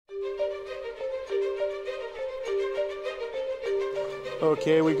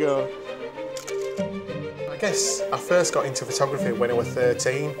Okay, here we go. I guess I first got into photography when I was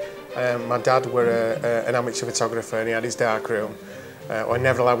 13. My dad was an amateur photographer and he had his darkroom. I was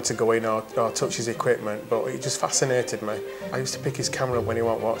never allowed to go in or touch his equipment, but it just fascinated me. I used to pick his camera up when he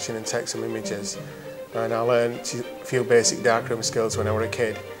wasn't watching and take some images. And I learned a few basic darkroom skills when I was a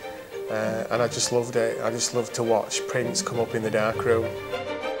kid. And I just loved it. I just loved to watch prints come up in the darkroom.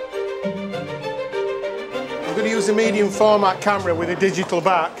 I'm going to use a medium format camera with a digital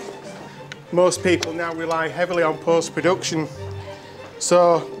back. Most people now rely heavily on post-production.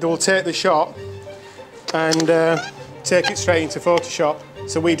 So they will take the shot and take it straight into Photoshop.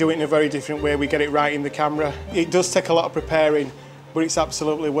 So we do it in a very different way. We get it right in the camera. It does take a lot of preparing, but it's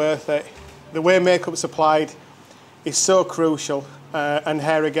absolutely worth it. The way makeup's applied is so crucial, and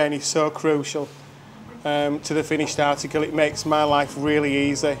hair again is so crucial to the finished article. It makes my life really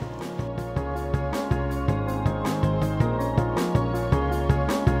easy.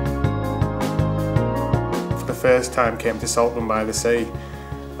 For the first time came to Saltburn by the Sea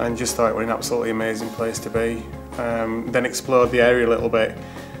and just thought it was an absolutely amazing place to be. Then explored the area a little bit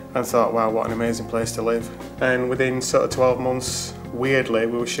and thought, wow, what an amazing place to live. And within sort of 12 months, weirdly,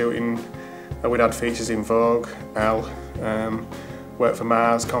 we were shooting, we'd had features in Vogue, Elle, worked for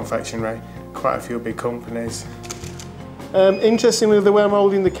Mars, Confectionery, quite a few big companies. Interestingly, the way I'm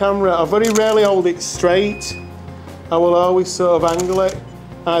holding the camera, I very rarely hold it straight. I will always sort of angle it,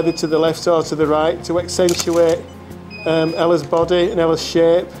 either to the left or to the right, to accentuate Ella's body and Ella's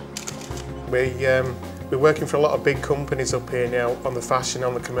shape. We're working for a lot of big companies up here now, on the fashion,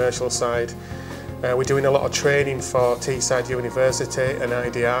 on the commercial side. We're doing a lot of training for Teesside University and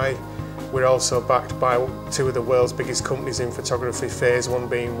IDI. We're also backed by two of the world's biggest companies in photography, Phase One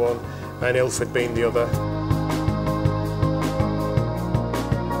being one and Ilford being the other.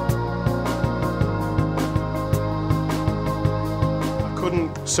 I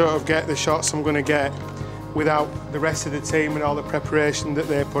couldn't sort of get the shots I'm going to get without the rest of the team and all the preparation that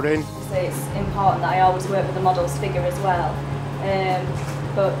they put in. So it's important that I always work with the model's figure as well.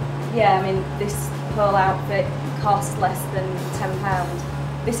 But yeah, I mean, this whole outfit costs less than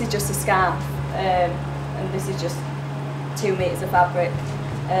 £10. This is just a scarf, and this is just 2 metres of fabric,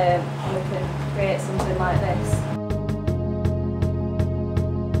 and we can create something like this.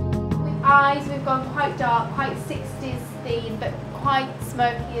 With eyes, we've gone quite dark, quite 60s theme, but quite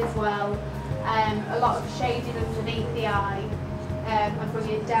smoky as well. A lot of shading underneath the eye, and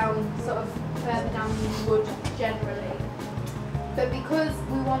bringing it down, sort of further down the wood generally. But because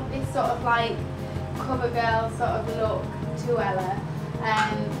we want this sort of like cover girl sort of look to Ella,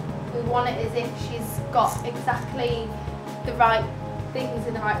 we want it as if she's got exactly the right things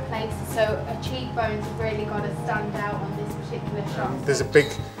in the right places, so her cheekbones have really got to stand out on this particular shot. There's a big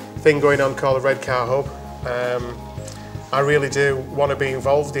thing going on called the Redcar Hub. I really do want to be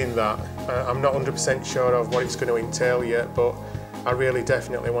involved in that. I'm not 100% sure of what it's going to entail yet, but I really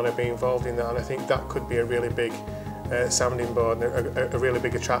definitely want to be involved in that, and I think that could be a really big sounding board, a really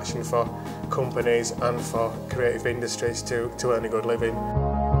big attraction for companies and for creative industries to earn a good living.